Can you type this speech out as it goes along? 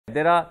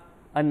There are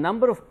a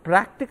number of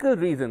practical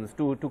reasons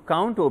to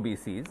count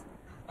OBCs.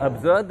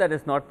 Absurd that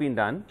it's not been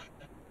done,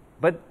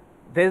 but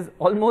there's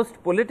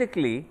almost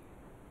politically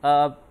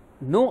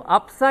no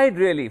upside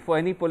really for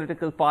any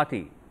political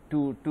party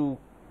to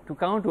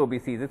count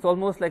OBCs. It's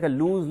almost like a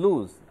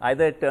lose-lose.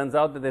 Either it turns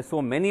out that there's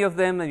so many of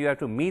them and you have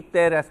to meet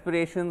their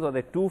aspirations, or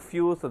they're too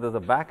few, so there's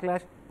a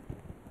backlash.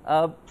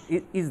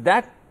 Is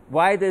that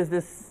why there's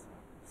this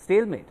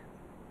stalemate?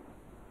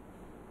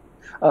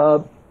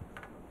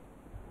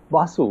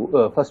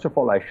 Vasu, first of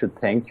all, I should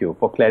thank you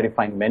for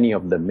clarifying many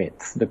of the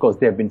myths, because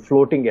they have been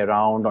floating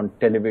around on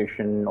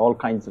television, all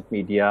kinds of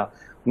media.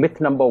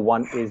 Myth number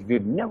one is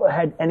we've never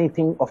had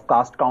anything of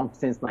caste count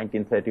since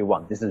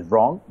 1931. This is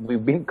wrong.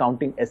 We've been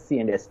counting SC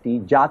and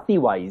ST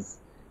jati-wise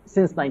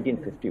since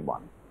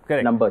 1951.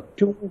 Correct. Number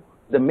two,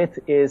 the myth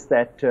is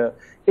that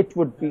it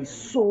would be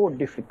so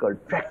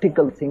difficult.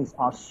 Practical things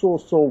are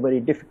so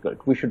very difficult.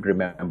 We should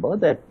remember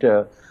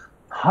that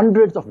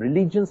hundreds of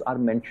religions are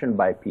mentioned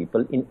by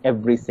people in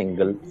every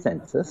single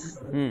census,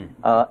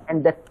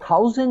 and that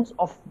thousands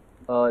of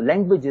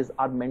languages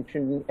are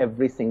mentioned in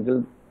every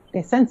single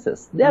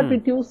census. They are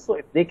reduced, so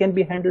if they can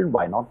be handled,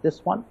 why not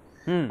this one?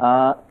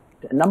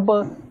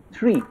 Number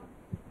three,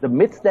 the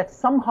myth that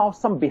somehow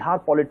some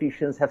Bihar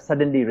politicians have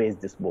suddenly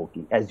raised this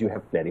bogey, as you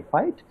have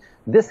clarified.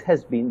 This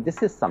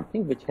is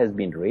something which has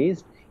been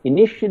raised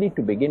initially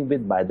to begin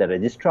with by the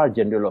Registrar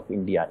General of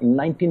India. In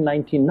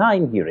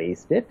 1999, he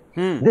raised it.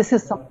 This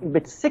is something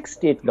which 6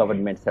 state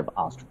governments have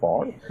asked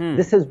for.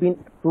 This has been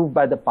approved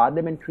by the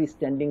Parliamentary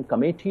Standing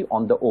Committee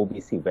on the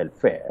OBC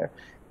welfare.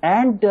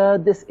 And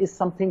this is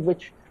something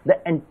which the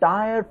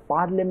entire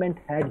Parliament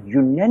had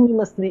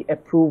unanimously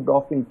approved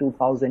of in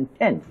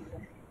 2010.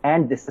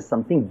 And this is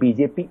something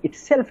BJP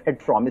itself had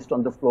promised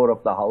on the floor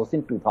of the House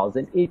in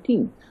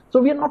 2018.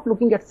 So we are not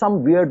looking at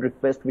some weird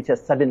request which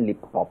has suddenly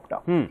popped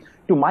up.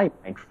 To my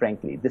mind,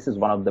 frankly, this is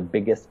one of the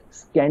biggest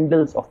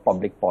scandals of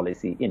public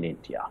policy in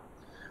India.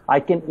 I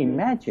can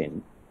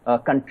imagine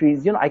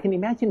countries, I can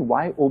imagine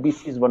why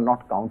OBCs were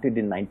not counted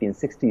in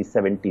 1960s,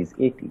 70s,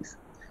 80s.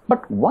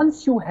 But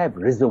once you have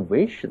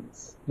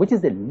reservations, which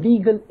is a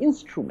legal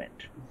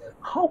instrument,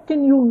 how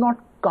can you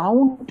not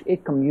count a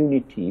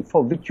community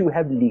for which you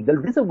have legal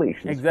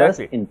reservations?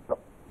 Exactly. First in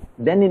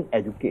then in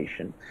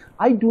education.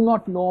 I do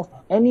not know of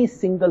any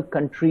single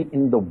country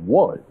in the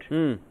world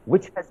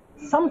which has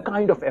some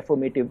kind of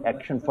affirmative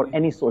action for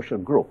any social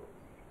group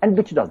and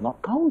which does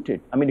not count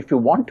it. I mean, if you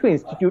want to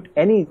institute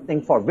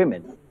anything for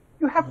women,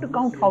 you have to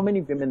count how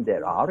many women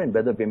there are and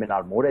whether women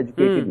are more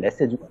educated, less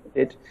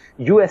educated.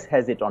 US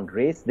has it on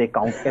race. They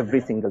count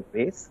every single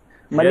race.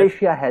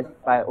 Malaysia has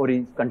by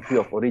country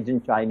of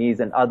origin, Chinese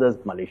and others,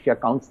 Malaysia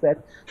counts that.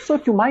 So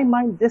to my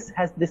mind, this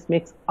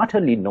makes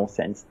utterly no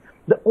sense.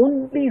 The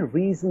only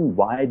reason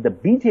why the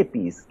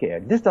BJP is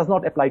scared, this does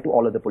not apply to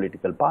all of the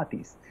political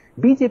parties.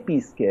 BJP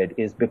is scared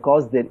is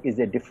because there is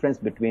a difference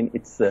between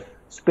its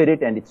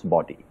spirit and its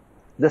body.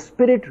 The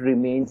spirit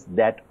remains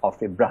that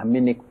of a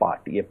Brahminic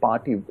party, a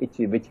party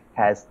which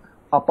has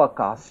upper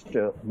caste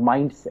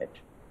mindset.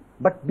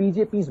 But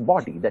BJP's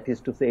body, that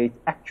is to say its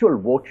actual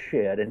vote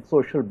share and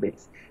social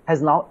base,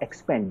 has now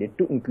expanded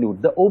to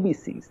include the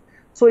OBCs.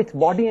 So its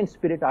body and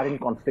spirit are in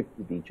conflict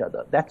with each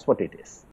other. That's what it is.